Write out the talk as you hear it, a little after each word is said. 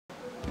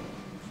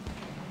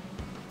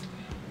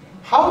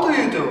How do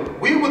you do?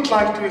 We would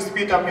like to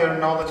speed up your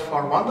knowledge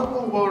for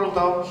wonderful world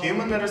of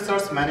human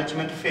resource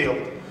management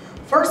field.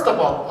 First of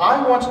all,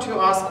 I want to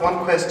ask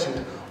one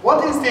question.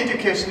 What is the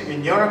education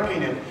in your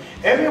opinion?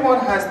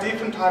 Everyone has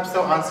different types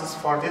of answers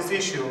for this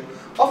issue.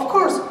 Of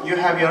course, you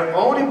have your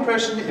own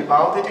impression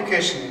about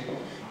education.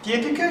 The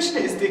education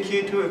is the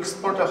key to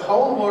explore the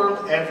whole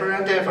world ever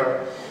and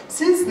ever.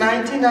 Since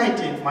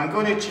 1990,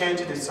 Mongolia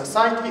changed its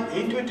society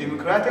into a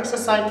democratic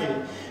society.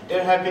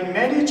 There have been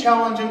many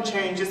challenging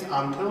changes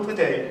until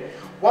today.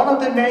 One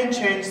of the main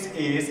changes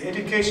is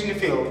education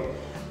field.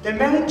 The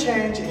main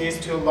change is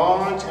to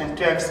launch and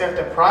to accept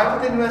a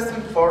private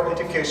investment for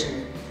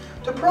education.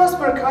 To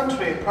prosper a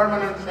country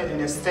permanently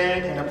in a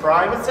state and a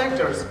private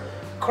sectors,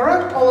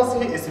 correct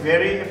policy is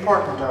very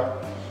important.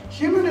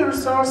 Human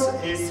resource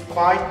is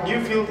quite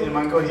new field in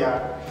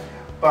Mongolia,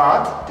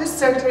 but this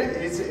sector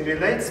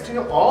relates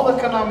to all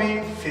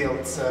economic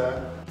fields.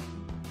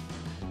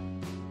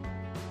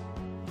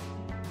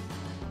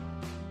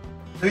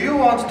 Do you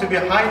want to be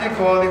a highly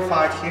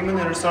qualified human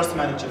resource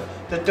manager?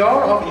 The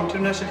door of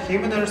International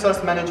Human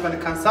Resource Management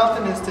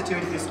Consulting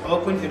Institute is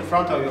open in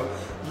front of you.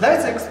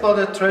 Let's explore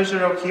the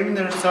treasure of human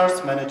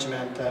resource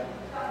management.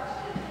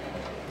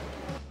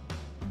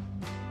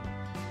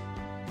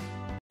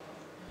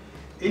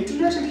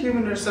 International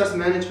Human Resource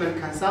Management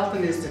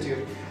Consulting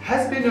Institute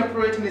has been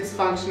operating its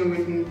function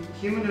within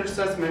human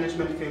resource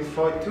management field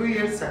for 2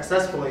 years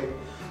successfully.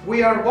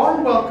 We are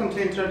warm welcome to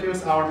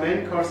introduce our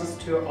main courses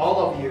to all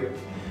of you.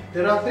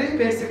 There are 3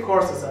 basic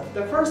courses.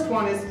 The first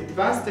one is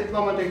Advanced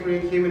Diploma Degree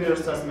in Human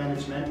Resource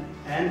Management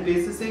and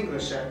Business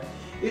English.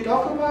 It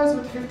occupies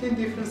with 15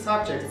 different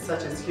subjects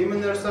such as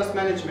Human Resource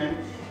Management,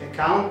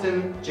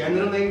 Accounting,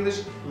 General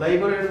English,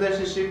 Labor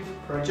Relationship,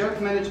 Project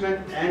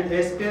Management, and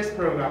SPS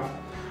program.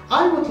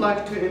 I would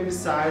like to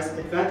emphasize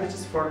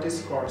advantages for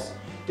this course.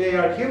 They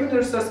are Human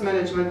Resource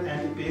Management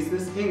and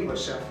Business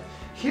English.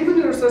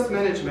 Human Resource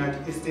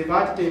Management is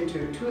divided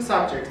into 2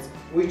 subjects,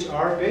 which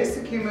are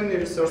Basic Human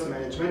Resource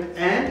Management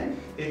and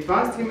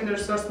Advanced Human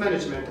Resource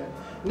Management.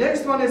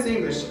 Next one is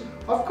English.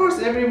 Of course,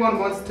 everyone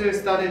wants to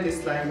study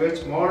this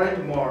language more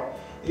and more.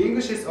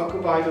 English is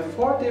occupied with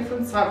 4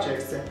 different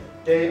subjects.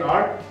 They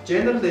are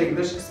General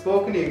English,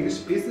 Spoken English,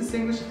 Business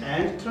English,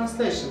 and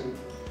Translation.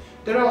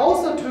 There are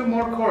also 2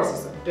 more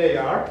courses. They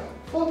are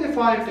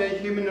 45-day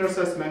Human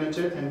Resource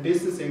Management and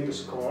Business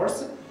English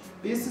course,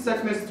 Business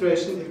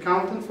Administration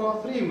Accountant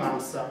for 3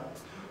 months.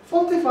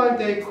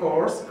 45-day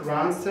course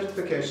grants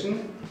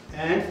certification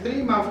and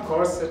 3-month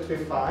course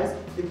certifies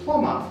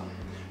diploma.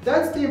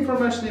 That's the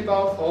information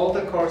about all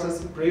the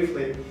courses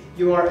briefly.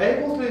 You are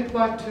able to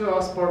apply to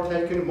us for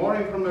taking more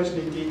information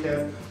in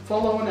detail.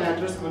 Follow an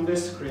address on the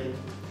screen.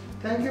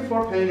 Thank you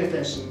for paying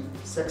attention.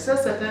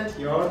 Success attend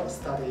your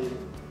study.